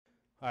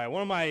All right,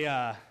 one of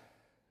my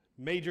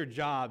major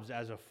jobs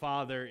as a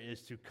father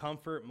is to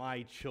comfort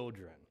my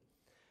children.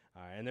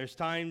 All right, and there's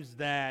times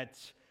that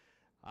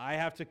I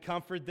have to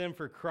comfort them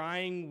for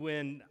crying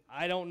when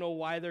I don't know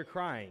why they're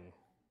crying,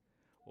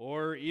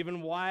 or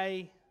even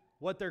why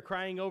what they're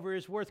crying over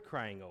is worth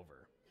crying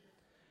over.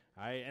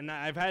 All right, and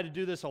I've had to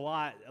do this a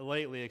lot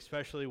lately,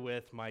 especially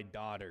with my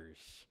daughters.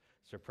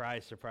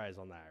 Surprise, surprise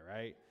on that,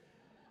 right?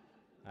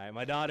 All right,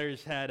 my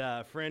daughters had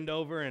a friend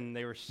over, and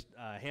they were.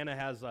 Hannah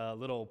has a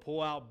little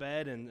pull-out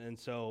bed, and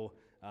so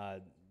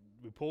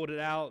we pulled it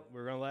out. We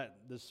were going to let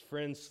this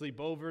friend sleep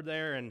over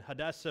there, and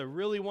Hadessa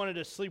really wanted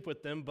to sleep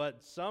with them,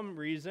 but some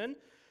reason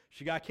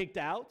she got kicked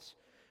out.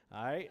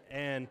 All right,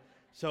 and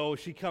so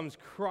she comes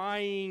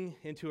crying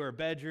into her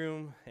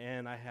bedroom,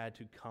 and I had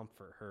to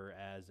comfort her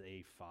as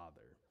a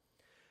father.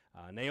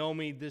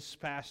 Naomi, this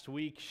past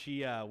week,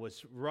 she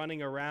was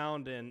running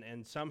around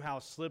and somehow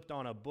slipped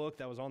on a book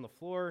that was on the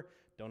floor.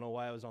 Don't know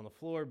why it was on the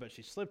floor, but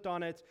she slipped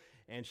on it,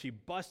 and she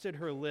busted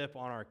her lip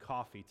on our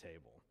coffee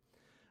table.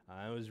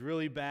 It was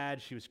really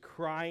bad. She was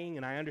crying,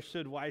 and I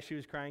understood why she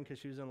was crying because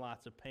she was in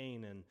lots of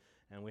pain,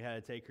 and we had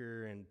to take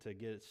her and to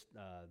get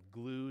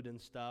glued and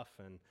stuff.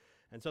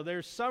 And so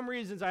there's some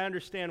reasons I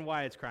understand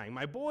why it's crying.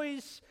 My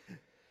boys,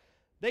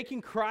 they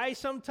can cry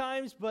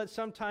sometimes, but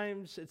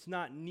sometimes it's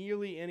not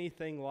nearly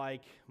anything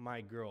like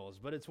my girls.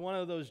 But it's one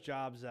of those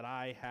jobs that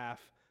I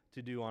have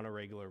to do on a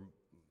regular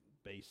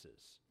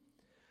basis.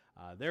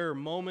 There are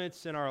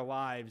moments in our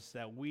lives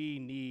that we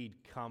need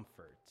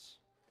comfort.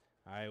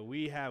 All right,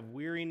 we have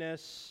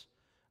weariness.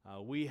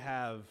 We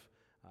have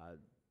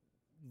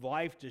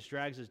life just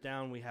drags us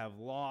down. We have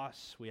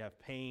loss. We have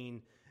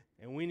pain.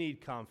 And we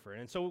need comfort.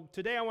 And so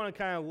today I want to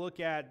kind of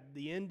look at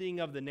the ending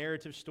of the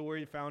narrative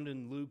story found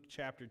in Luke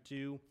chapter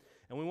 2.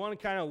 And we want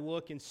to kind of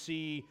look and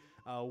see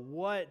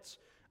what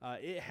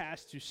it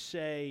has to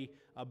say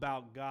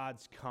about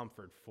God's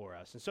comfort for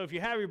us. And so if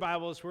you have your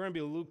Bibles, we're going to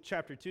be Luke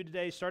chapter 2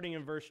 today, starting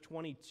in verse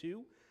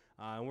 22.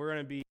 And we're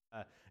going to be,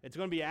 it's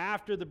going to be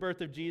after the birth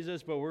of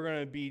Jesus, but we're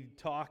going to be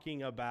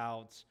talking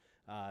about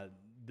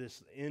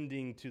this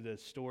ending to the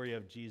story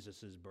of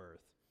Jesus'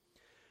 birth.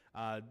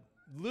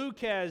 Luke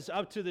has,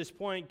 up to this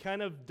point,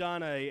 kind of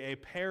done a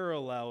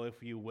parallel,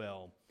 if you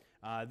will.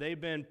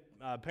 They've been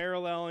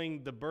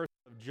paralleling the birth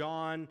of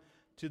John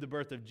to the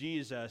birth of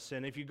Jesus.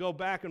 And if you go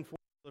back and forth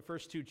the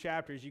first two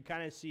chapters, you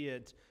kind of see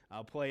it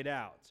played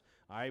out.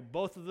 All right,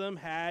 both of them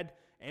had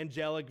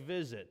angelic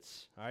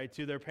visits, all right,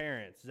 to their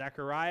parents.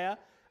 Zechariah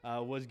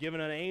was given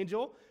an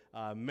angel.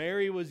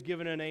 Mary was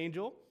given an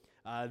angel.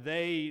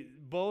 They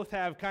both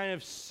have kind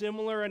of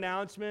similar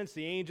announcements.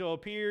 The angel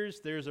appears.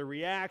 There's a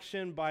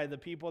reaction by the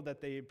people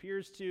that they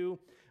appears to.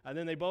 And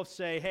then they both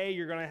say, hey,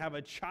 you're going to have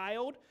a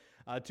child,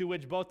 to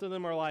which both of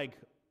them are like,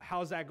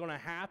 how's that going to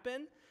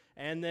happen?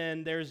 And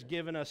then there's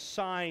given a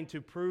sign to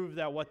prove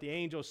that what the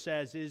angel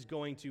says is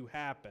going to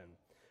happen.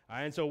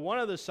 And so one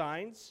of the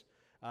signs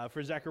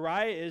for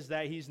Zechariah is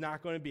that he's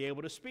not going to be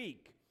able to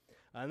speak.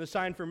 And the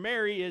sign for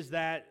Mary is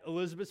that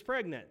Elizabeth's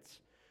pregnant.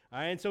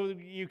 And so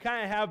you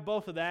kind of have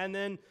both of that, and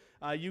then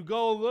you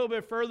go a little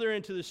bit further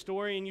into the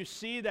story, and you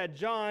see that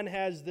John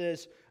has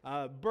this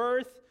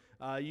birth,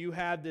 you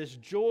have this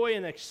joy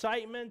and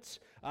excitement,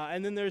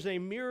 and then there's a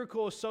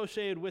miracle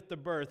associated with the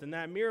birth, and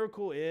that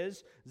miracle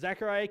is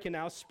Zechariah can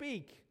now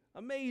speak.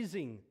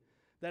 Amazing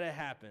that it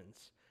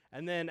happens.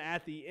 And then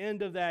at the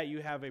end of that,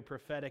 you have a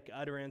prophetic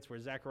utterance where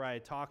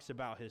Zechariah talks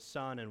about his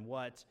son and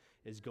what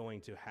is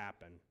going to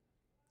happen.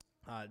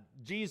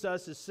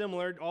 Jesus is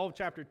similar. All of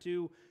chapter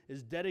 2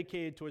 is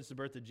dedicated towards the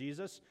birth of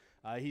Jesus.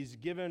 He's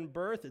given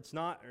birth. He's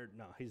not.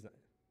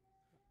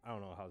 I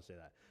don't know how to say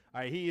that.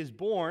 All right, he is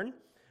born.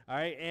 All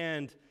right,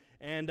 and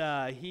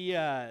he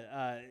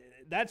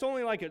that's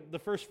only like the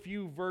first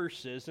few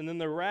verses, and then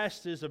the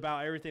rest is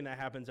about everything that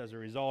happens as a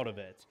result of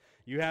it.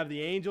 You have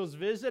the angels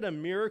visit, a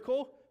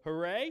miracle.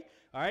 Hooray.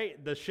 All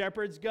right, the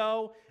shepherds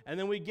go, and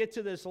then we get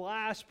to this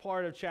last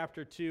part of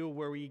chapter 2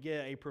 where we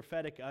get a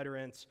prophetic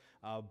utterance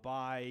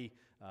by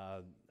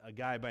a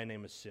guy by the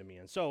name of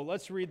Simeon. So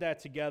let's read that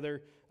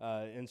together,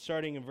 and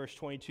starting in verse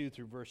 22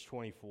 through verse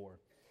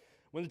 24.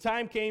 When the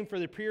time came for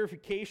the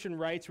purification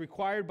rites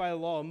required by the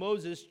law of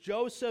Moses,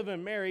 Joseph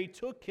and Mary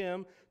took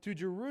him to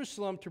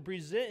Jerusalem to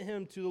present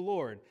him to the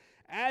Lord.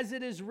 As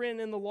it is written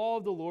in the law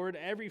of the Lord,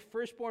 every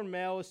firstborn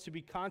male is to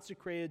be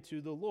consecrated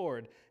to the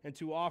Lord and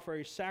to offer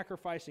a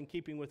sacrifice in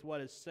keeping with what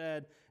is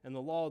said in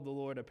the law of the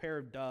Lord, a pair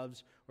of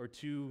doves or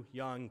 2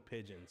 young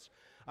pigeons.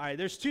 All right,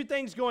 there's 2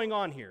 things going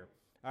on here,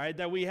 all right,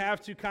 that we have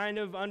to kind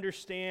of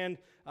understand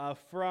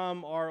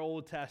from our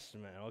Old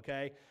Testament,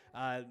 okay?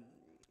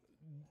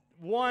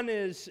 One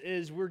is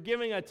we're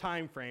giving a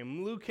time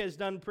frame. Luke has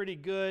done pretty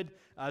good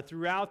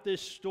throughout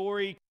this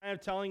story, kind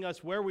of telling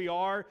us where we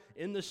are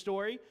in the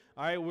story.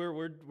 All right,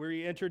 we're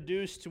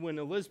introduced to when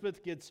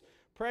Elizabeth gets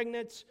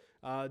pregnant,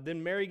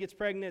 then Mary gets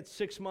pregnant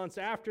 6 months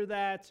after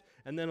that,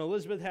 and then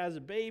Elizabeth has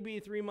a baby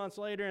 3 months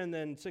later, and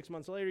then 6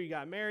 months later you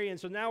got Mary, and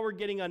so now we're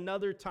getting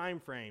another time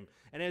frame,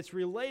 and it's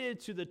related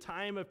to the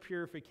time of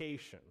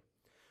purification.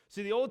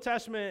 See, the Old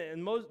Testament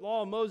and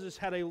law of Moses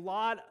had a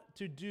lot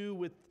to do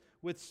with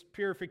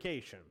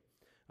purification,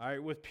 all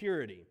right, with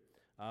purity,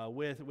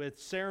 with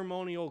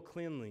ceremonial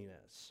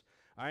cleanliness.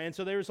 All right, and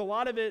so there was a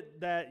lot of it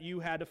that you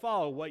had to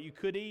follow, what you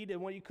could eat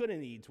and what you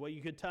couldn't eat, what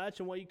you could touch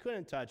and what you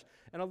couldn't touch.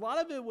 And a lot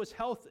of it was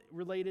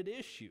health-related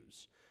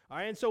issues. All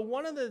right, and so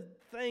one of the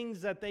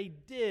things that they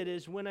did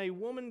is when a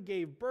woman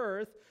gave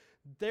birth,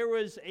 there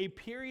was a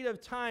period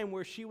of time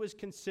where she was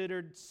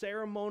considered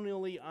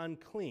ceremonially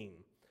unclean.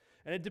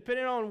 And it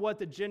depended on what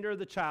the gender of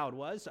the child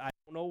was. I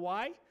don't know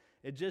why.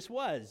 It just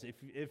was.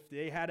 If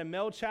they had a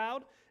male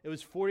child, it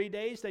was 40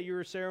 days that you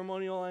were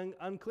ceremonially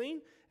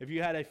unclean. If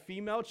you had a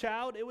female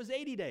child, it was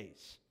 80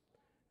 days.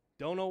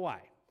 Don't know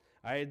why.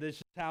 All right, this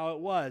is how it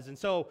was. And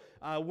so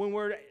when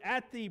we're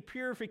at the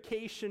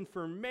purification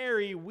for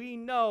Mary, we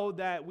know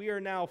that we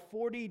are now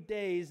 40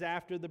 days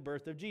after the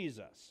birth of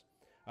Jesus.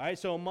 All right,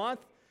 so a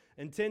month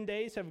and 10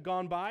 days have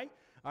gone by.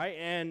 All right,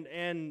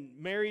 and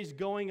Mary's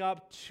going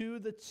up to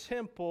the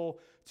temple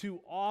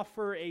to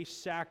offer a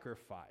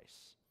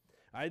sacrifice.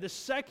 All right, the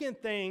second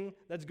thing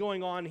that's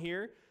going on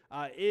here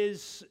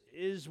is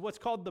what's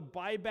called the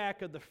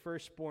buyback of the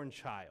firstborn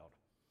child.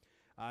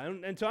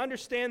 And to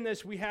understand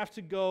this, we have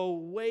to go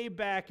way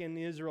back in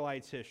the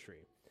Israelites'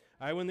 history.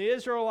 All right, when the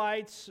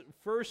Israelites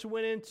first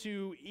went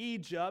into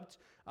Egypt,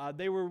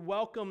 they were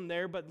welcome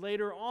there, but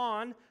later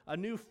on, a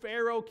new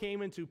Pharaoh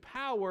came into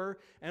power,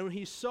 and when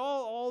he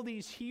saw all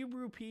these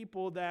Hebrew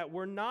people that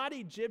were not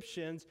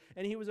Egyptians,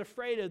 and he was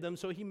afraid of them,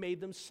 so he made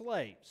them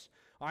slaves.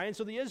 All right, and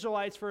so the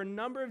Israelites, for a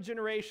number of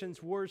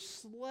generations, were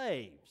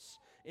slaves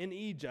in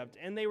Egypt,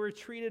 and they were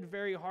treated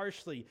very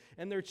harshly,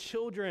 and their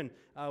children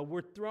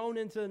were thrown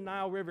into the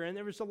Nile River, and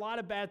there was a lot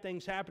of bad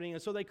things happening,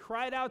 and so they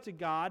cried out to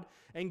God,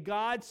 and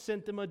God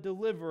sent them a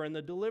deliverer, and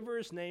the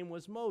deliverer's name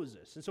was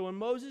Moses. And so when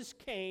Moses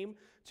came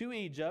to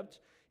Egypt,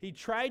 he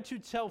tried to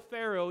tell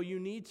Pharaoh, you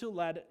need to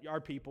let our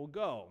people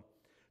go.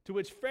 To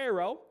which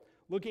Pharaoh,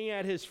 looking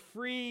at his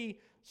free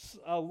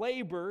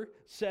labor,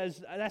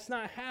 says, that's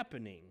not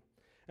happening.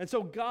 And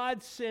so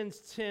God sends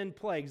 10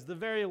 plagues. The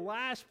very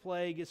last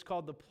plague is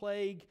called the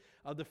plague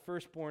of the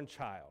firstborn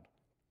child.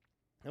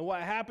 And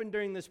what happened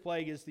during this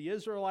plague is the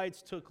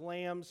Israelites took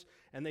lambs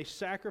and they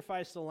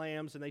sacrificed the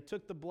lambs, and they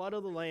took the blood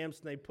of the lambs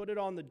and they put it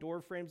on the door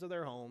frames of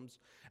their homes.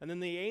 And then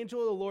the angel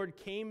of the Lord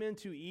came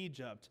into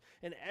Egypt,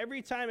 and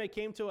every time it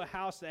came to a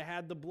house that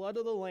had the blood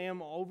of the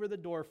lamb over the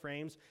door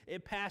frames,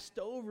 it passed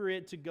over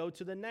it to go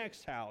to the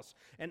next house.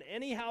 And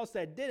any house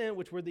that didn't,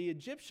 which were the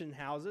Egyptian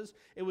houses,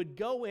 it would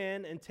go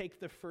in and take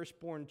the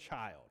firstborn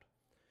child.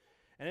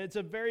 And it's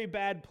a very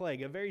bad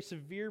plague, a very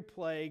severe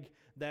plague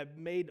that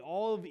made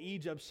all of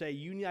Egypt say,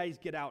 you guys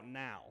get out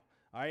now.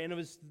 All right, and it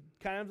was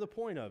kind of the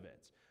point of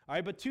it. All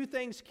right, but two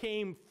things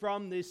came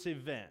from this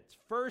event.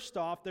 First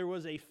off, there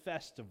was a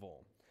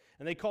festival,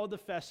 and they called the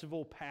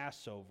festival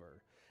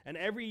Passover. And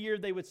every year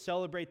they would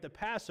celebrate the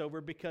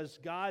Passover because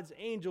God's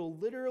angel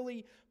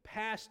literally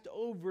passed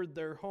over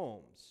their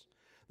homes.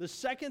 The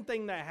second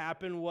thing that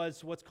happened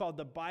was what's called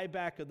the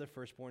buyback of the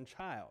firstborn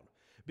child.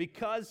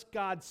 Because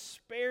God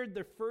spared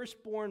the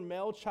firstborn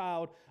male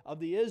child of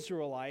the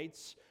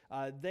Israelites,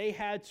 they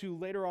had to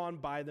later on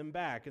buy them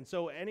back. And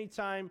so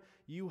anytime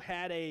you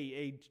had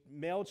a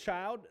male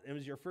child, it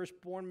was your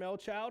firstborn male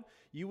child,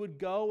 you would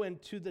go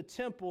into the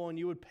temple and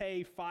you would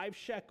pay 5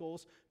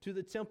 shekels to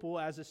the temple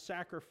as a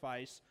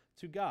sacrifice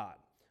to God.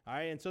 All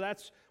right, and so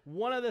that's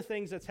one of the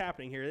things that's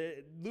happening here.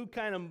 Luke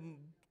kind of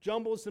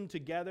jumbles them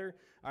together.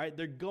 All right,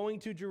 they're going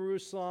to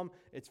Jerusalem.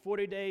 It's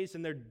 40 days,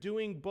 and they're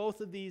doing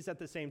both of these at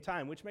the same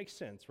time, which makes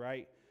sense,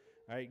 right?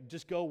 All right,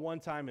 just go one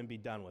time and be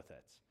done with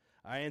it.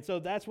 All right, and so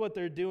that's what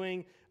they're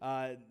doing.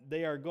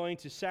 They are going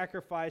to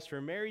sacrifice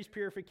for Mary's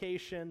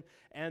purification,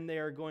 and they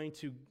are going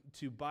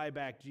to buy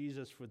back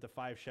Jesus with the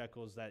 5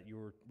 shekels that you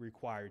were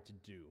required to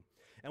do.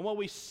 And what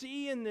we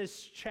see in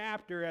this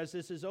chapter as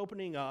this is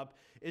opening up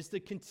is the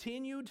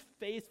continued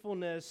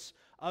faithfulness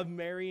of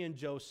Mary and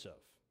Joseph.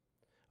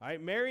 All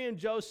right, Mary and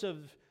Joseph,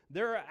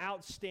 they're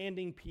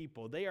outstanding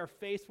people. They are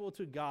faithful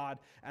to God,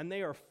 and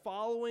they are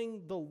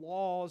following the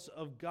laws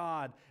of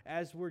God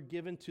as were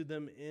given to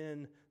them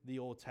in the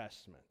Old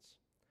Testament.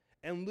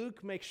 And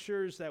Luke makes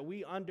sure that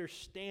we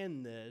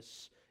understand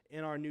this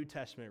in our New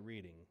Testament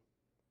reading.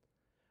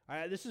 All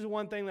right, this is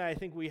one thing that I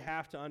think we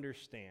have to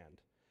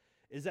understand,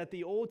 is that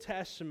the Old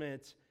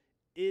Testament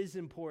is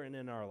important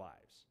in our lives.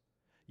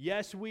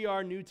 Yes, we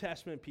are New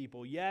Testament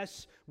people.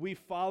 Yes, we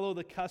follow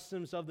the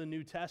customs of the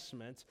New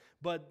Testament,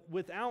 but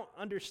without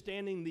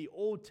understanding the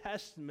Old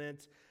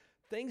Testament,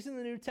 things in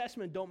the New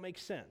Testament don't make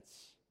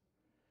sense.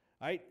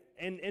 Right?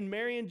 And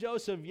Mary and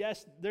Joseph,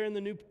 yes, they're in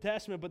the New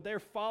Testament, but they're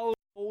following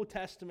Old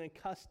Testament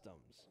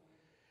customs.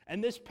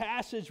 And this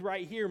passage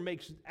right here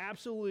makes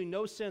absolutely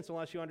no sense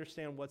unless you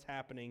understand what's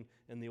happening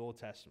in the Old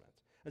Testament.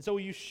 And so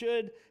you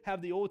should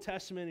have the Old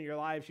Testament in your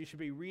lives. You should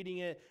be reading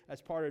it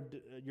as part of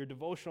your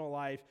devotional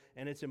life,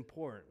 and it's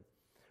important.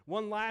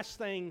 One last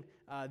thing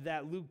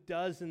that Luke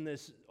does in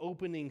this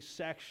opening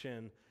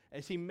section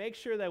is he makes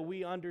sure that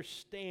we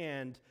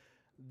understand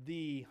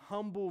the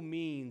humble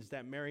means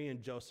that Mary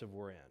and Joseph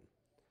were in.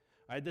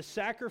 All right, the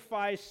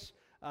sacrifice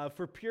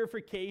for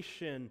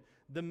purification,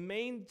 the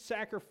main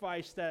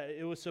sacrifice that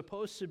it was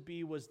supposed to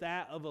be was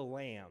that of a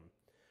lamb.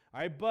 All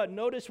right, but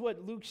notice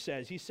what Luke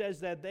says. He says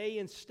that they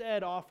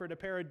instead offered a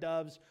pair of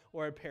doves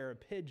or a pair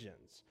of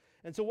pigeons.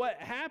 And so what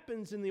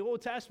happens in the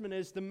Old Testament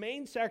is the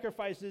main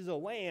sacrifice is a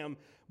lamb,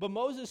 but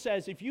Moses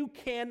says if you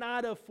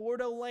cannot afford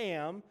a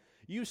lamb,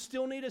 you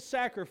still need a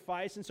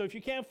sacrifice. And so if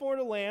you can't afford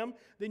a lamb,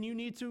 then you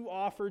need to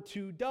offer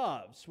 2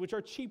 doves, which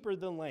are cheaper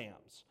than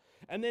lambs.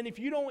 And then if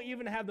you don't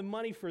even have the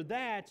money for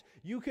that,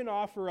 you can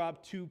offer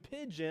up 2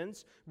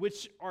 pigeons,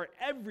 which are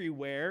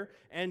everywhere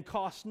and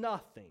cost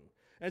nothing.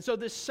 And so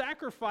this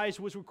sacrifice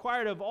was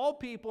required of all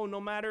people, no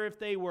matter if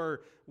they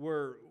were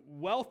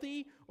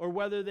wealthy or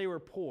whether they were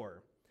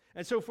poor.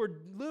 And so for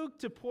Luke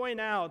to point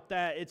out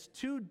that it's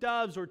 2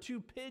 doves or 2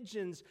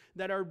 pigeons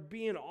that are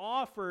being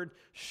offered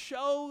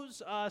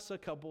shows us a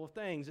couple of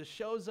things. It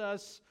shows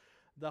us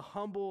the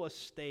humble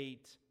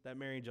estate that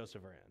Mary and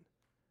Joseph are in.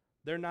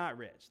 They're not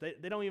rich.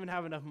 They don't even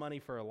have enough money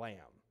for a lamb.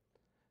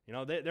 You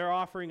know, they're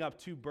offering up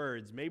 2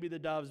 birds, maybe the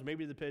doves,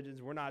 maybe the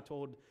pigeons. We're not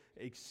told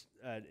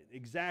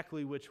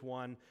exactly which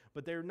one,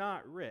 but they're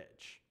not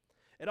rich.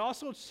 It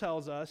also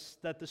tells us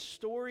that the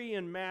story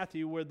in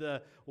Matthew where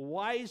the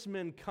wise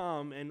men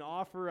come and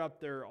offer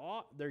up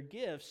their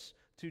gifts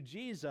to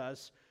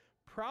Jesus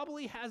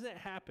probably hasn't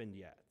happened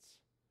yet.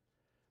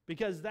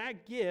 Because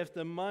that gift,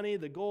 the money,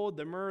 the gold,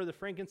 the myrrh, the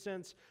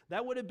frankincense,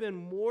 that would have been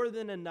more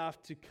than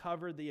enough to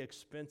cover the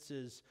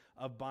expenses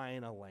of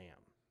buying a lamb.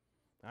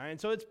 All right,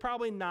 and so it's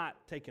probably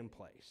not taken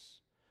place.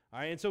 All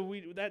right, and so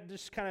that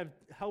just kind of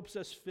helps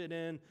us fit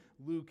in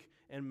Luke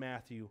and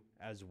Matthew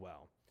as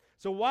well.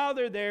 So while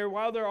they're there,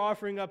 while they're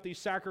offering up these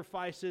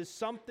sacrifices,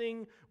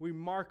 something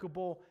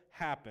remarkable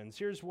happens.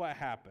 Here's what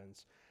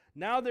happens.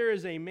 Now there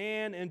is a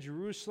man in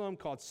Jerusalem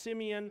called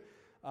Simeon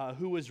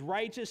who was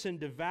righteous and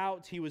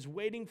devout. He was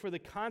waiting for the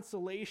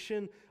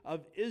consolation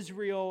of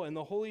Israel, and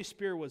the Holy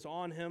Spirit was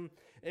on him.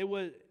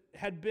 It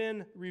had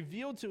been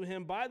revealed to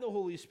him by the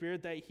Holy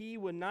Spirit that he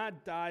would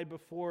not die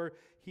before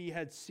he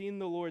had seen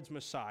the Lord's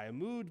Messiah.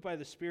 Moved by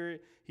the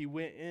Spirit, he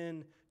went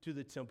into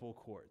the temple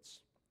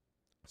courts.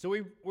 So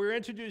we're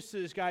introduced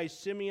to this guy,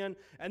 Simeon,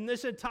 and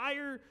this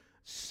entire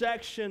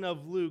section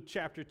of Luke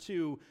chapter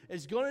 2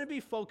 is going to be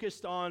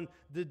focused on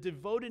the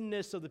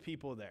devotedness of the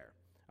people there.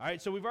 All right,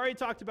 so we've already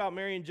talked about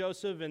Mary and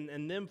Joseph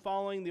and them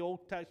following the Old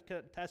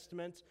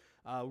Testament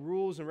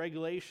rules and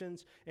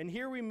regulations. And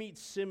here we meet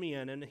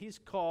Simeon, and he's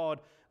called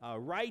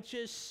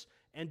righteous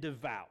and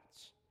devout.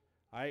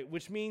 All right,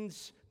 which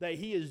means that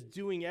he is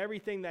doing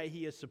everything that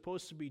he is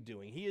supposed to be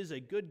doing. He is a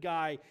good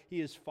guy.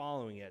 He is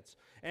following it.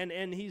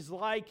 And he's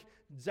like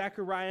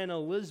Zechariah and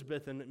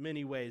Elizabeth in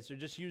many ways. They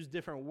just use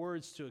different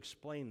words to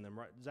explain them.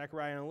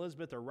 Zechariah and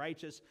Elizabeth are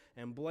righteous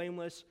and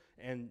blameless,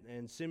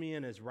 and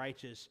Simeon is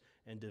righteous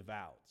and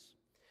devout.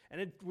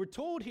 And we're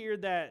told here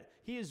that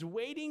he is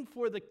waiting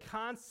for the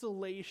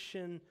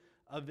consolation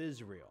of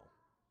Israel.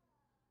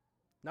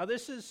 Now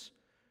this is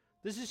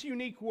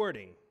unique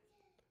wording.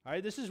 All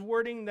right, this is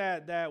wording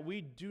that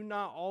we do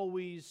not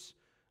always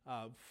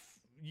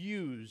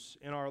use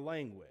in our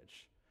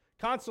language.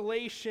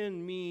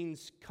 Consolation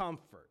means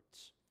comfort.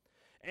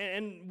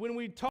 And when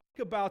we talk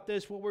about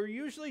this, what we're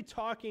usually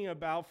talking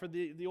about for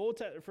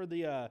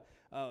the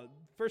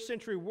first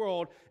century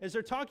world is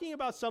they're talking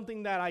about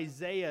something that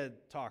Isaiah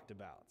talked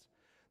about.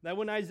 That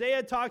when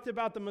Isaiah talked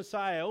about the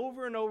Messiah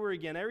over and over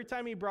again, every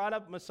time he brought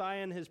up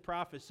Messiah in his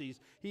prophecies,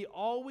 he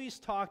always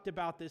talked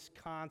about this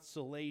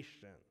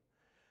consolation,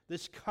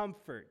 this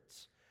comfort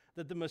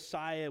that the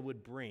Messiah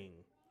would bring.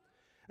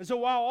 And so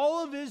while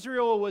all of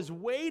Israel was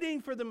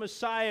waiting for the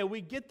Messiah,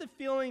 we get the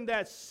feeling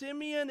that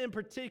Simeon in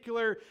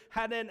particular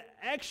had an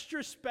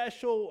extra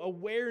special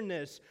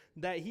awareness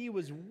that he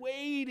was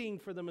waiting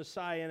for the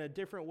Messiah in a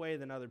different way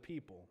than other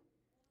people.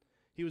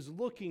 He was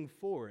looking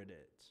forward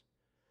it.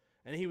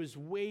 And he was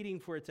waiting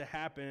for it to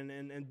happen.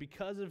 And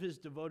because of his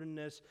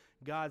devotedness,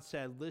 God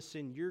said,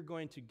 listen, you're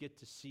going to get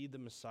to see the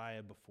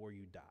Messiah before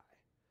you die.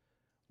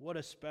 What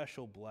a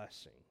special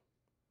blessing.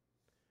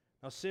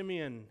 Now,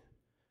 Simeon,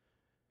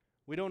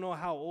 we don't know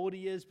how old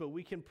he is, but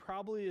we can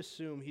probably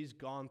assume he's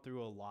gone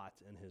through a lot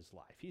in his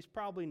life. He's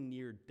probably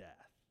near death.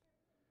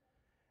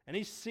 And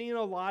he's seen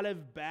a lot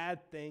of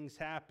bad things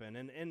happen.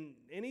 And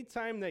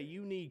anytime that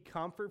you need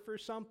comfort for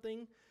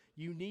something,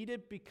 you need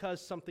it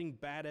because something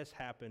bad has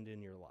happened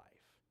in your life.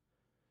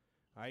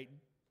 All right?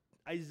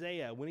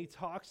 Isaiah, when he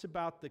talks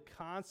about the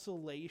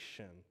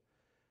consolation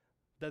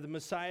that the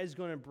Messiah is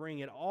going to bring,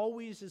 it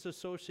always is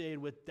associated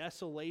with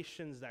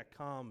desolations that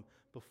come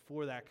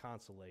before that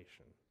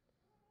consolation.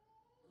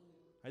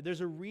 Right?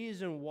 There's a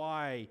reason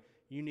why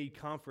you need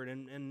comfort.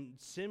 And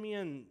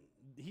Simeon,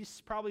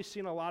 he's probably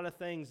seen a lot of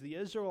things. The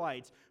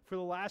Israelites, for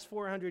the last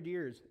 400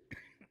 years,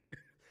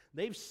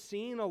 they've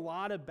seen a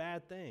lot of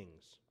bad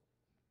things.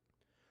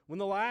 When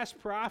the last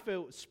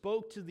prophet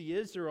spoke to the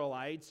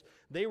Israelites,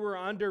 they were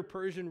under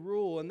Persian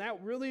rule, and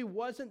that really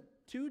wasn't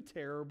too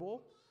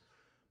terrible.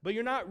 But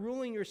you're not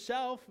ruling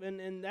yourself,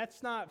 and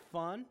that's not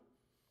fun.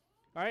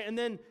 All right, and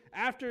then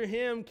after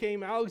him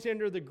came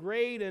Alexander the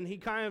Great, and he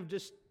kind of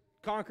just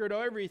conquered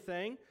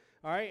everything.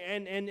 All right,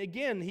 and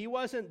again, he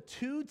wasn't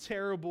too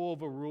terrible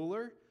of a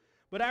ruler.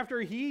 But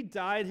after he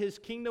died, his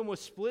kingdom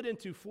was split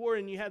into four,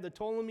 and you had the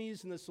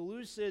Ptolemies and the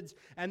Seleucids,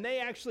 and they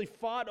actually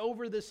fought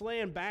over this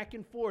land back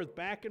and forth,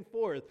 back and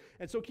forth.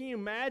 And so can you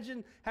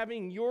imagine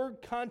having your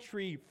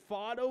country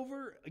fought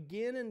over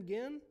again and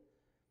again?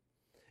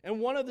 And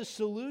one of the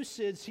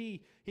Seleucids,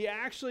 he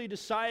actually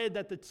decided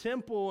that the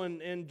temple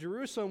in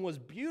Jerusalem was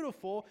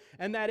beautiful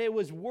and that it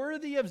was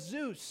worthy of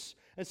Zeus.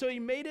 And so he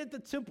made it the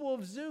temple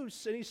of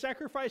Zeus, and he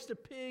sacrificed a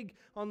pig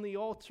on the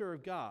altar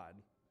of God.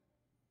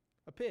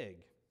 A pig.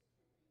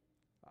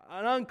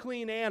 An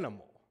unclean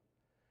animal.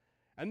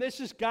 And this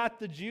just got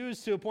the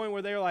Jews to a point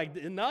where they were like,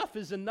 enough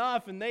is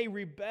enough, and they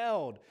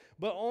rebelled.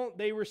 But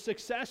they were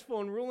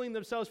successful in ruling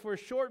themselves for a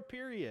short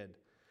period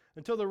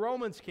until the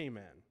Romans came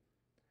in.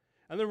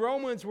 And the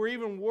Romans were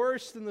even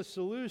worse than the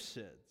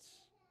Seleucids.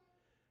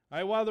 All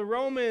right, while the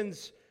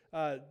Romans,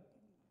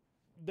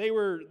 they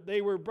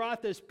were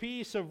brought this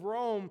peace of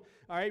Rome,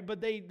 all right,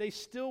 but they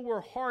still were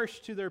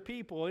harsh to their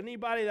people.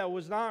 Anybody that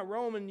was not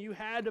Roman, you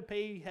had to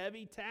pay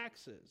heavy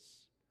taxes.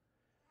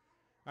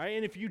 All right,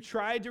 and if you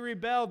tried to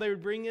rebel, they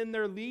would bring in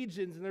their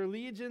legions, and their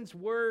legions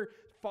were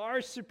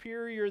far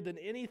superior than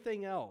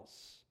anything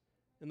else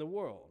in the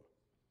world.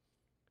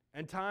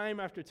 And time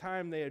after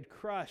time, they had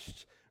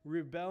crushed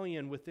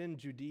rebellion within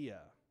Judea.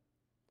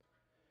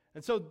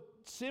 And so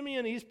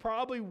Simeon, he's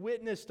probably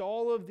witnessed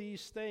all of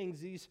these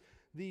things,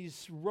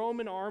 these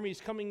Roman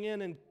armies coming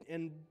in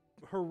and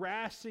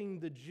harassing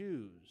the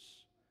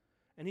Jews.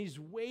 And he's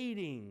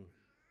waiting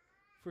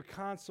for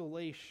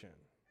consolation.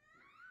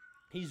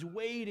 He's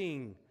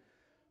waiting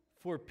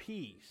for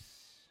peace.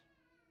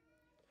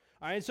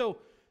 All right, so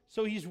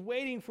he's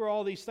waiting for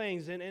all these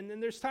things. And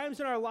there's times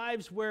in our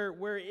lives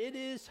where it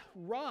is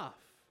rough.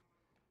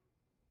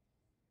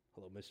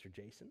 Hello, Mr.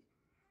 Jason.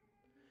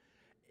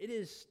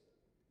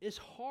 It's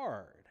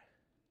hard.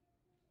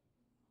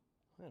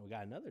 Man, we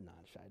got another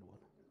non-shied one.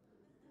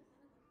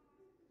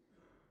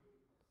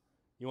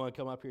 You want to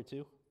come up here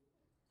too?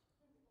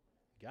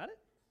 Got it?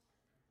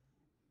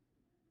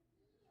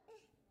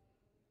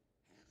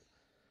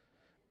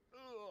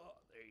 Oh,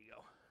 there you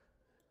go.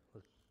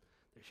 Look,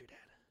 there's your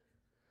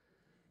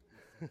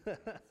dad.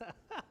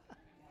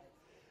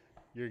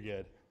 You're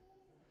good.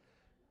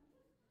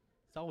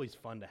 It's always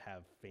fun to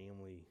have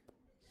family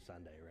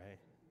Sunday, right?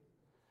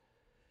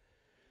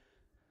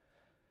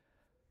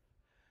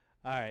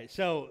 All right,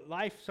 so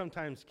life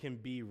sometimes can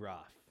be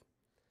rough.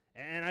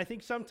 And I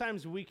think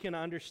sometimes we can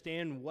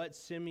understand what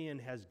Simeon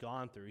has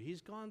gone through.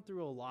 He's gone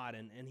through a lot,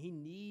 and he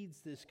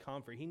needs this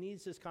comfort. He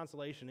needs this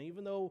consolation. And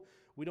even though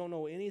we don't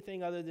know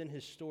anything other than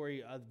his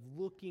story of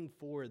looking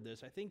for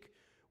this, I think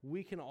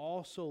we can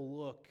also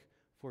look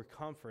for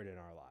comfort in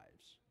our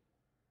lives.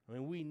 I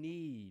mean, we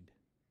need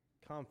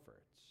comforts.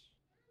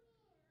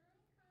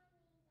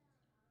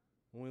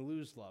 When we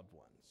lose loved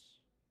ones,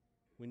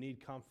 we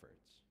need comforts.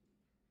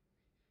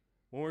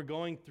 When we're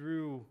going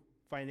through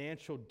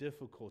financial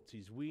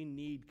difficulties, we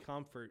need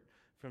comfort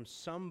from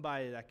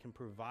somebody that can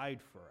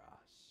provide for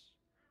us.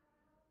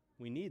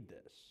 We need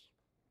this.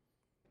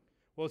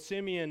 Well,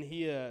 Simeon,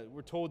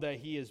 we're told that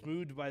he is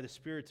moved by the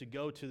Spirit to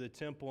go to the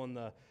temple. In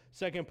the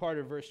second part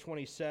of verse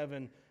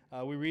 27,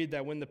 we read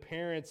that when the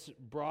parents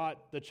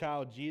brought the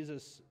child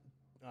Jesus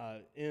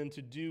in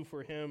to do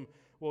for him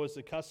what was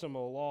the custom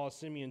of the law,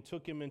 Simeon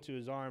took him into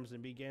his arms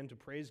and began to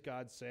praise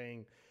God,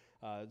 saying,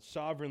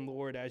 Sovereign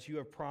Lord, as you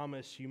have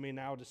promised, you may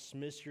now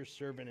dismiss your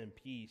servant in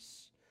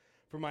peace.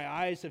 For my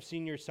eyes have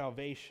seen your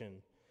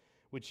salvation,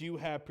 which you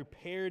have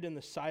prepared in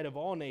the sight of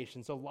all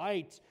nations, a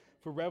light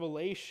for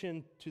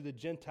revelation to the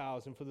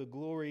Gentiles and for the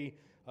glory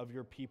of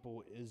your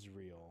people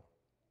Israel.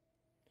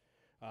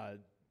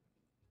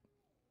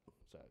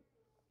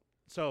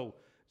 So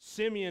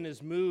Simeon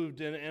is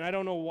moved, and I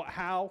don't know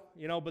how,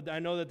 but I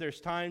know that there's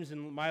times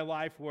in my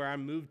life where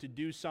I'm moved to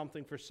do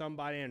something for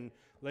somebody and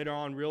later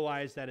on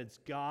realize that it's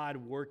God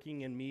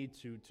working in me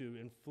to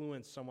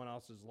influence someone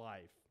else's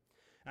life.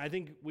 And I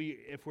think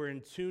if we're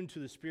in tune to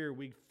the Spirit,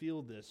 we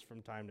feel this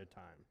from time to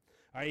time.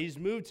 All right, he's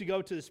moved to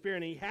go to the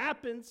Spirit, and he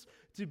happens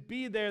to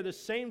be there the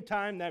same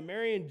time that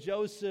Mary and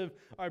Joseph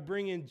are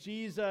bringing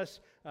Jesus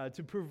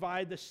to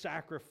provide the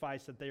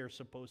sacrifice that they are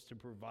supposed to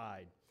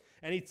provide.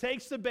 And he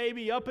takes the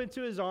baby up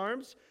into his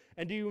arms,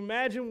 and do you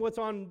imagine what's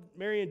on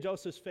Mary and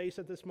Joseph's face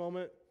at this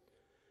moment?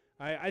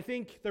 I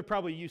think they're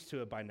probably used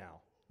to it by now,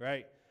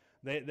 right?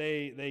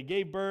 They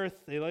gave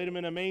birth, they laid him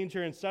in a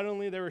manger, and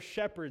suddenly there were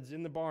shepherds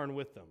in the barn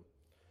with them.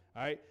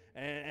 All right,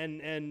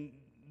 and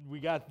we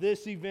got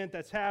this event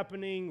that's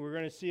happening. We're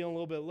going to see a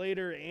little bit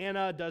later.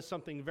 Anna does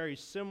something very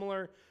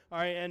similar. All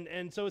right,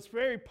 and so it's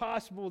very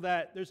possible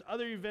that there's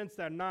other events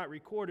that are not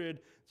recorded,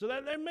 so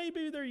that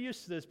maybe they're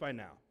used to this by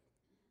now.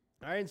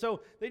 All right, and so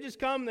they just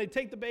come, they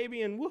take the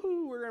baby, and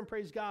woohoo, we're going to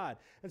praise God.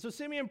 And so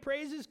Simeon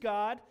praises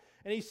God,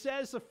 and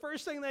the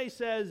first thing that he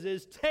says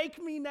is,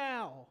 take me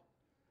now.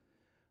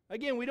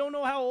 Again, we don't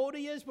know how old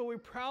he is, but we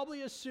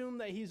probably assume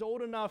that he's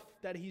old enough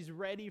that he's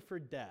ready for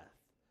death.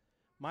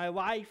 My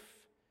life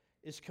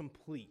is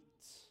complete,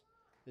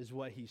 is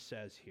what he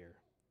says here.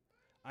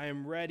 I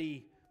am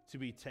ready to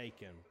be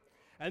taken.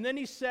 And then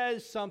he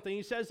says something.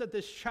 He says that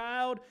this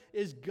child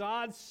is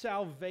God's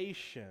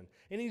salvation.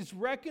 And he's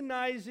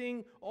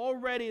recognizing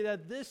already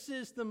that this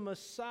is the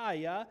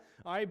Messiah.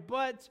 All right,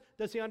 but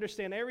does he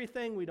understand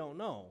everything? We don't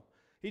know.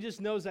 He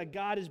just knows that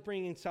God is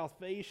bringing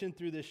salvation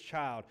through this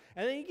child.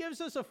 And then he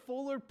gives us a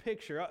fuller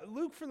picture.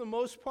 Luke, for the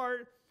most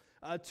part,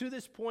 to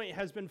this point,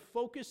 has been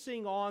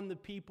focusing on the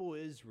people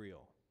of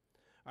Israel.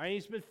 All right,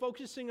 he's been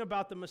focusing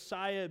about the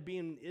Messiah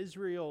being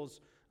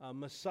Israel's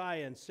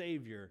Messiah and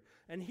Savior.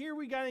 And here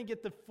we got to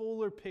get the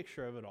fuller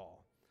picture of it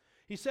all.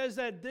 He says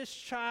that this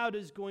child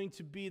is going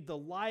to be the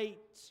light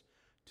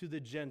to the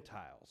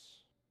Gentiles.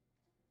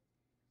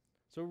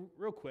 So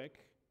real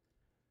quick,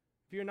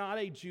 if you're not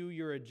a Jew,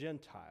 you're a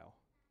Gentile.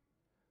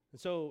 And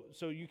so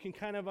you can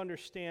kind of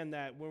understand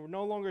that when we're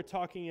no longer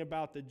talking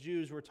about the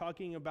Jews, we're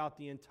talking about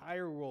the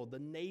entire world, the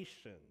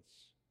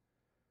nations.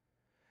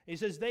 He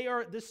says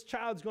this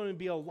child's going to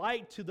be a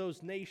light to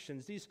those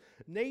nations. These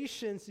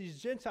nations, these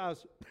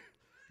Gentiles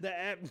that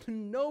have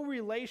no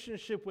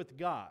relationship with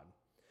God.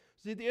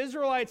 See, the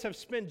Israelites have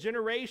spent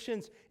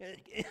generations,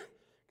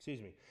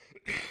 excuse me.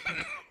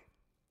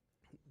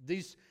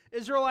 These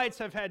Israelites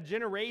have had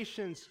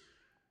generations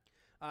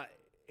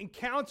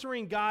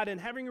encountering God and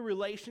having a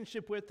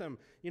relationship with Him.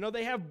 You know,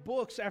 they have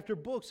books after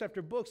books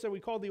after books that we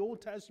call the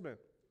Old Testament,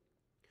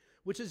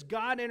 which is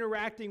God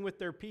interacting with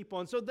their people.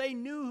 And so they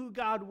knew who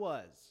God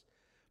was.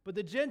 But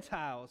the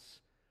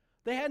Gentiles,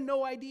 they had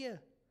no idea.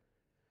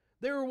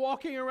 They were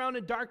walking around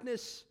in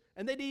darkness,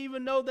 and they didn't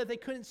even know that they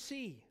couldn't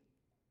see.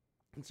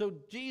 And so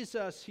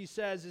Jesus, he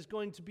says, is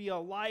going to be a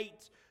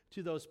light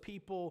to those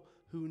people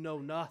who know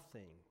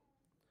nothing.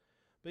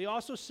 But he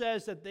also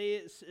says that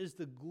this is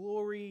the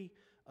glory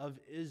of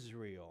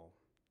Israel.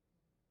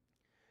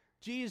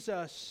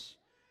 Jesus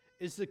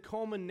is the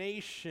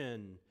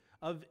culmination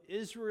of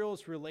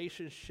Israel's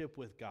relationship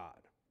with God.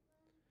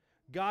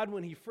 God,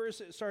 when he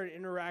first started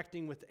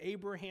interacting with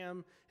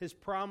Abraham, his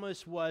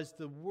promise was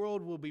the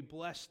world will be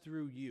blessed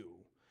through you.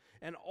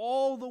 And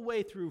all the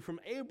way through, from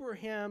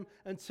Abraham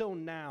until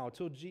now,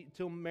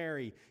 till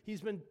Mary,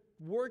 he's been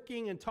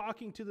working and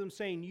talking to them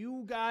saying,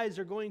 you guys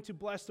are going to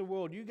bless the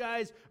world. You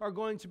guys are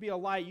going to be a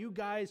light. You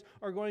guys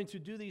are going to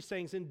do these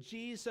things. And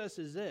Jesus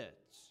is it.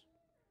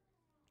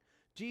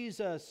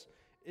 Jesus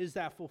is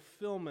that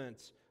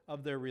fulfillment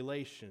of their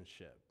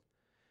relationship.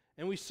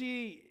 And we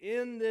see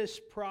in this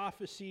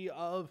prophecy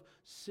of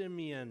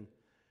Simeon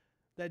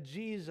that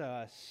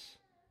Jesus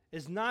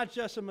is not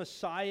just a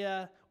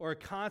Messiah or a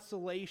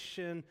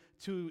consolation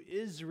to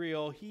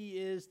Israel. He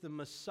is the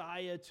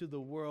Messiah to the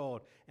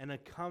world and a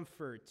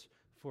comfort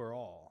for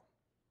all.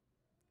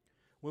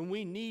 When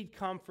we need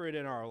comfort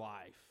in our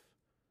life,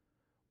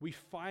 we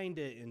find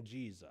it in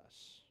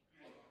Jesus.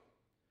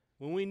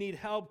 When we need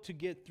help to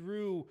get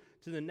through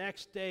to the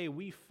next day,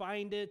 we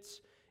find it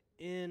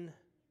in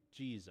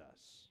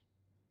Jesus.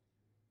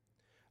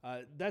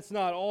 That's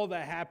not all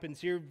that happens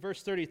here.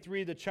 Verse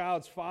 33, the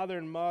child's father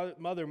and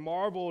mother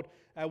marveled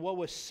at what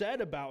was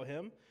said about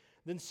him.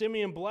 Then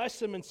Simeon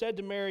blessed him and said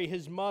to Mary,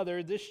 his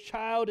mother, this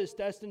child is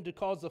destined to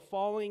cause the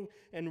falling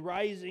and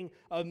rising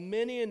of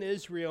many in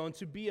Israel and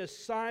to be a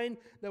sign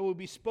that will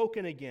be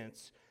spoken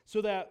against,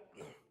 so that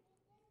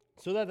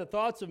the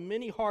thoughts of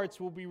many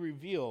hearts will be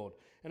revealed,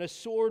 and a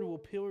sword will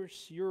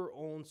pierce your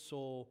own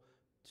soul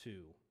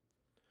too.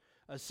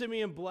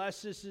 Simeon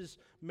blesses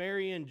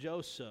Mary and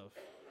Joseph.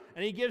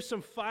 And he gives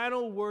some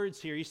final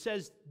words here. He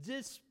says,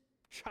 this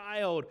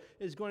child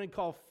is going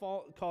to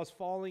cause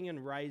falling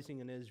and rising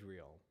in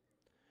Israel.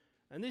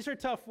 And these are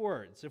tough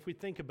words if we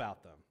think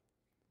about them.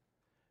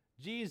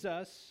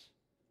 Jesus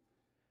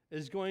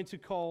is going to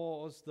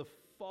cause the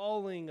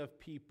falling of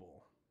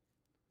people.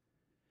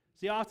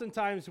 See,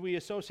 oftentimes we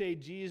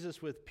associate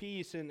Jesus with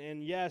peace,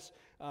 and yes,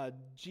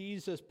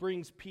 Jesus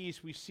brings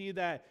peace. We see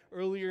that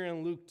earlier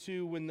in Luke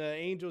 2 when the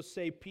angels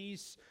say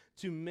peace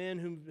to men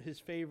whom his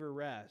favor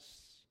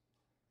rests.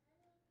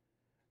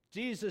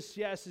 Jesus,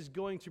 yes, is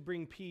going to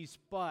bring peace,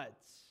 but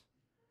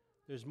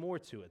there's more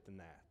to it than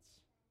that.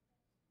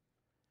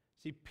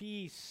 See,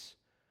 peace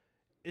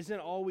isn't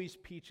always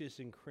peaches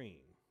and cream.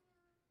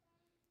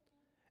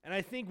 And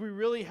I think we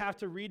really have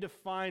to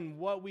redefine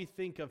what we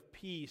think of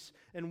peace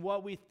and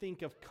what we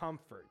think of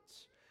comfort.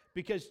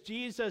 Because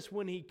Jesus,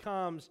 when he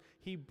comes,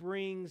 he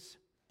brings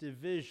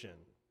division.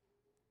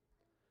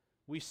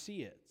 We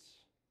see it.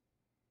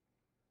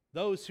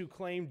 Those who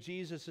claim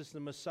Jesus is the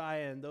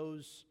Messiah and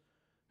those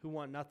who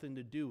want nothing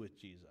to do with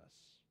Jesus.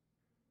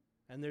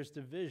 And there's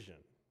division.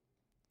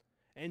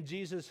 And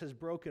Jesus has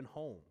broken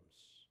homes.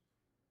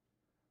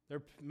 There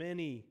are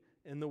many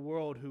in the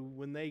world who,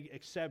 when they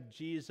accept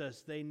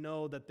Jesus, they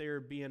know that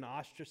they're being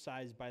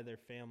ostracized by their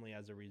family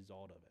as a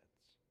result of it.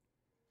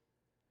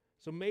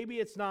 So maybe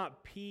it's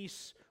not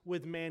peace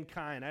with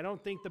mankind. I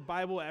don't think the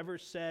Bible ever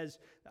says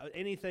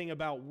anything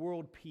about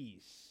world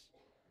peace.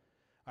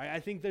 I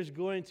think there's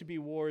going to be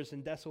wars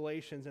and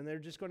desolations, and they're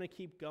just going to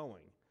keep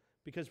going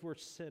because we're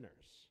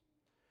sinners.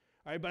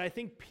 All right, but I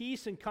think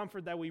peace and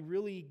comfort that we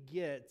really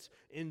get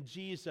in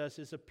Jesus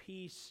is a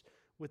peace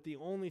with the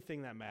only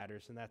thing that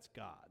matters, and that's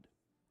God.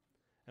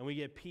 And we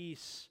get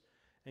peace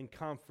and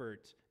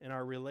comfort in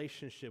our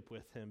relationship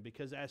with Him,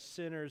 because as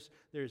sinners,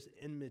 there's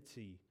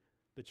enmity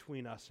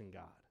between us and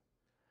God.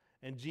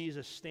 And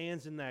Jesus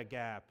stands in that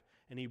gap,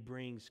 and He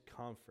brings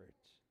comfort.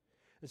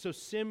 And so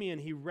Simeon,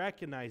 he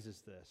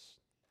recognizes this.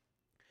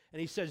 And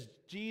he says,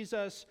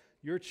 Jesus,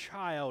 your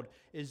child,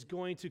 is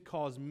going to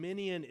cause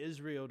many in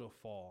Israel to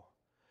fall.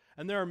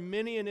 And there are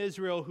many in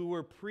Israel who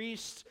were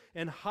priests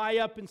and high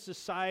up in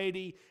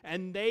society,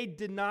 and they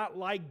did not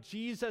like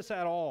Jesus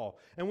at all.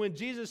 And when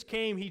Jesus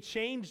came, He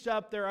changed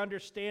up their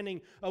understanding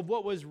of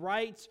what was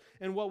right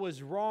and what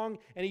was wrong,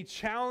 and He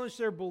challenged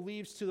their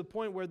beliefs to the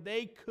point where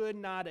they could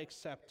not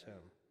accept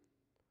Him.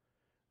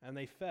 And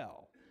they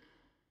fell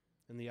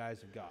in the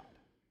eyes of God.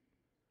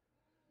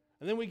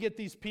 And then we get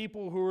these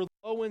people who are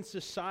low in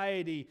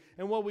society,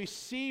 and what we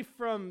see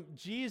from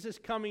Jesus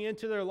coming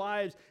into their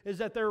lives is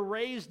that they're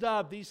raised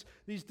up, these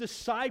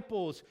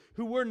disciples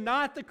who were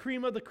not the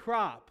cream of the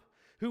crop,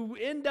 who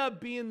end up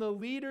being the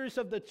leaders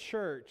of the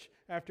church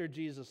after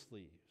Jesus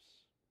leaves.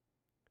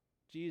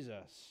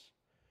 Jesus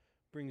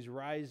brings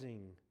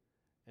rising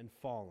and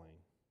falling.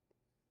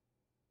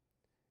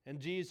 And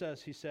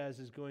Jesus, he says,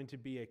 is going to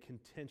be a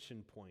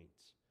contention point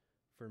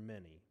for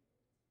many.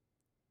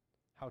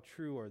 How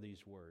true are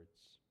these words?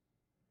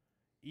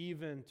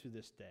 Even to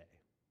this day,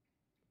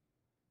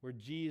 where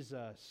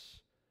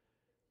Jesus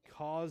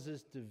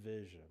causes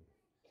division.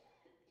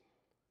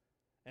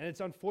 And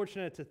it's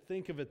unfortunate to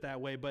think of it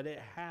that way, but it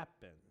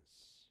happens.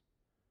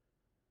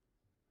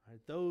 Right?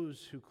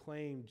 Those who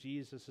claim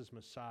Jesus as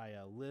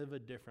Messiah live a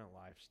different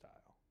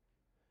lifestyle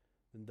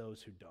than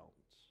those who don't.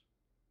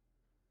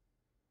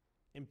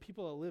 And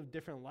people that live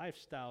different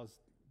lifestyles,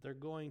 they're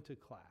going to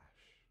clash.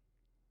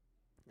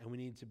 And we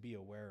need to be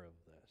aware of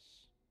this.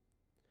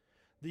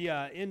 The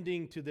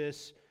ending to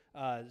this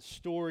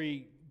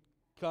story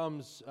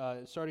comes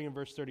starting in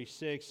verse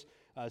 36.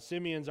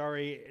 Simeon's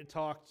already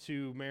talked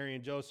to Mary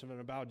and Joseph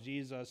about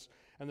Jesus,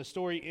 and the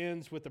story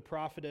ends with the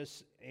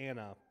prophetess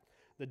Anna,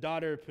 the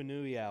daughter of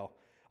Penuel,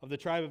 of the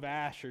tribe of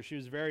Asher. She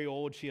was very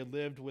old. She had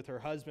lived with her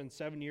husband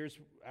 7 years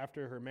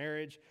after her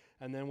marriage,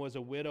 and then was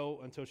a widow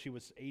until she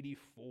was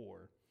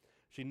 84.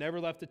 She never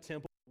left the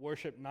temple,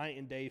 worshiped night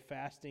and day,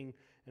 fasting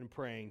and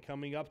praying.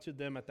 Coming up to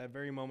them at that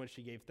very moment,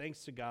 she gave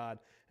thanks to God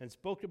and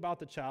spoke about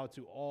the child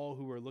to all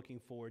who were looking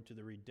forward to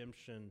the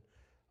redemption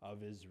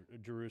of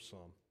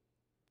Jerusalem.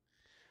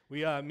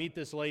 We meet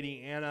this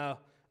lady, Anna.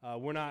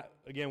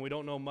 We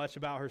don't know much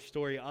about her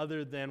story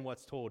other than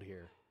what's told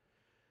here.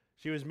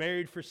 She was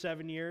married for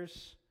 7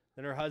 years,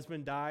 then her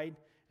husband died,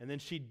 and then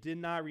she did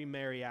not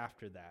remarry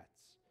after that,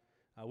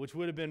 which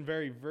would have been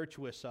very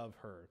virtuous of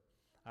her.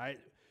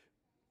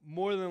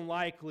 More than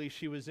likely,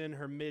 she was in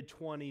her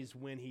mid-20s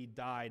when he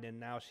died, and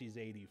now she's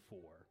 84.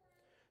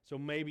 So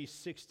maybe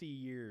 60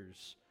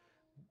 years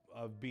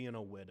of being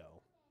a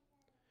widow.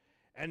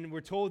 And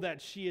we're told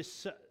that she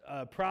is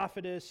a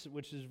prophetess,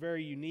 which is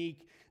very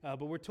unique,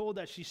 but we're told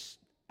that she's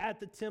at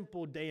the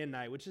temple day and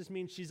night, which just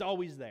means she's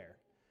always there.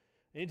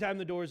 Anytime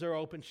the doors are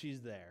open,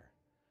 she's there.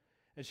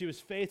 And she was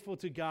faithful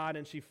to God,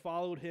 and she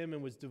followed Him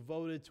and was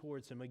devoted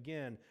towards Him.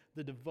 Again,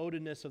 the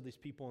devotedness of these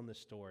people in this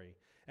story.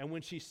 And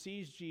when she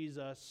sees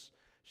Jesus,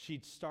 she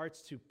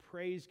starts to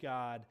praise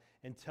God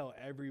and tell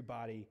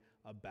everybody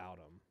about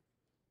Him.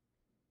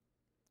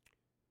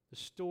 The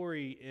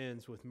story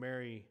ends with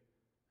Mary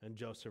and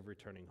Joseph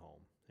returning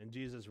home, and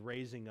Jesus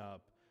raising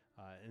up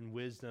in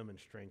wisdom and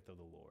strength of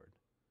the Lord.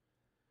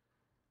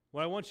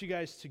 What I want you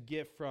guys to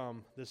get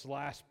from this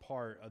last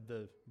part of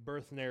the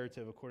birth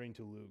narrative according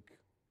to Luke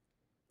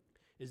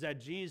is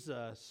that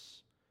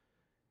Jesus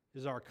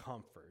is our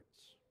comfort.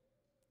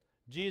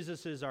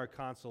 Jesus is our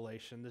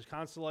consolation. The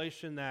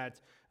consolation that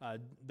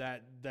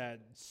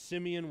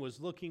Simeon was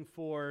looking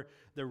for,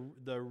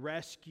 the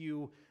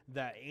rescue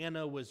that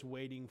Anna was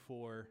waiting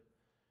for,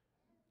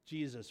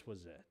 Jesus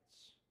was it.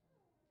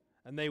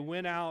 And they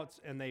went out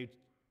and they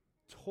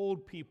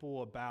told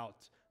people about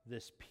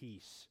this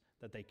peace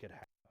that they could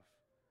have.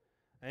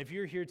 And if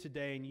you're here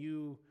today and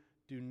you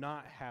do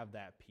not have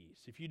that peace,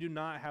 if you do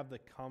not have the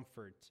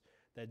comfort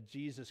that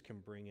Jesus can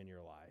bring in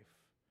your life,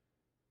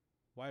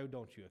 why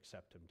don't you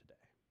accept Him today?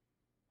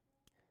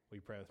 Will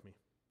you pray with me?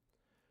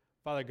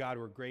 Father God,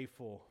 we're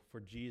grateful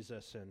for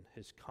Jesus and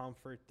His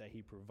comfort that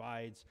He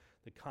provides,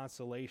 the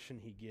consolation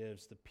He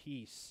gives, the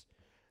peace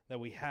that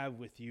we have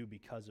with you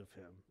because of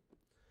Him.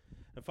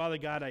 And Father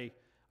God, I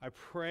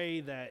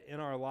pray that in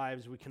our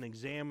lives we can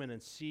examine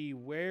and see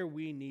where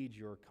we need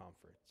your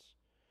comforts.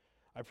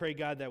 I pray,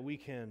 God, that we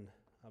can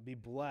be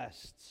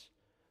blessed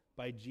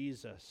by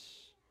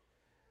Jesus,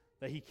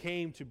 that He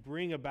came to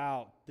bring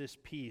about this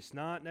peace,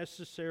 not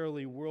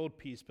necessarily world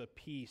peace, but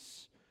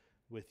peace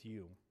with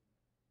you.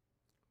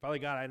 Father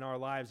God, in our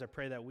lives, I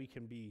pray that we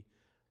can be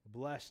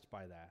blessed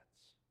by that.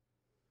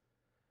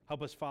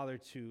 Help us, Father,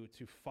 to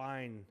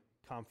find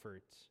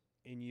comfort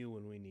in you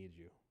when we need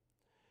you.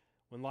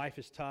 When life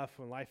is tough,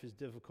 when life is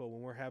difficult,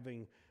 when we're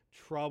having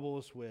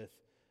troubles with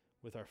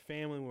with our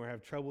family, when we're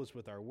having troubles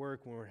with our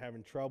work, when we're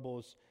having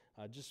troubles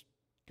just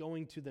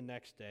going to the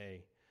next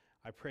day,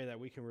 I pray that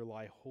we can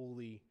rely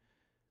wholly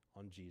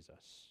on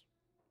Jesus.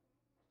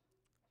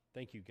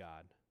 Thank you,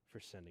 God, for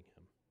sending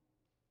him.